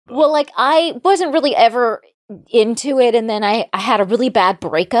Well, like I wasn't really ever into it, and then I had a really bad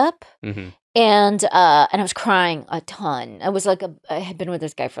breakup. And I was crying a ton. I had been with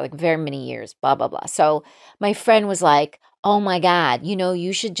this guy for like very many years, blah, blah, blah. So my friend was like, oh my God,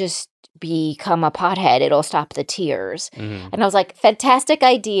 you should just become a pothead. It'll stop the tears. And I was like, fantastic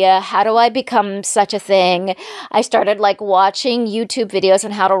idea. How do I become such a thing? I started like watching YouTube videos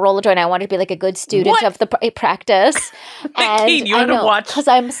on how to roll a joint. I wanted to be like a good student of the practice. And you had to watch because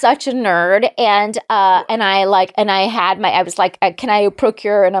I'm such a nerd. And I was like, can I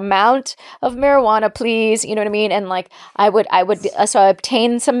procure an amount of marijuana, please? You know what I mean? And like, so I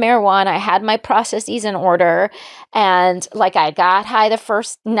obtained some marijuana. I had my processes in order, and like I got high the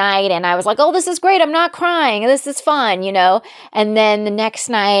first night, and I was like, oh, this is great. I'm not crying. This is fun, And then the next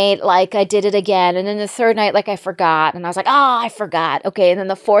night, like I did it again. And then the third night, like I forgot. And I was like, oh, I forgot. Okay. And then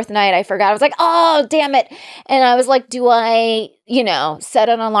the fourth night I forgot. I was like, oh, damn it. And I was like, do I, set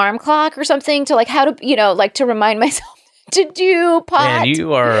an alarm clock or something to like how to, like to remind myself to do pot? Man,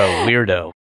 you are a weirdo.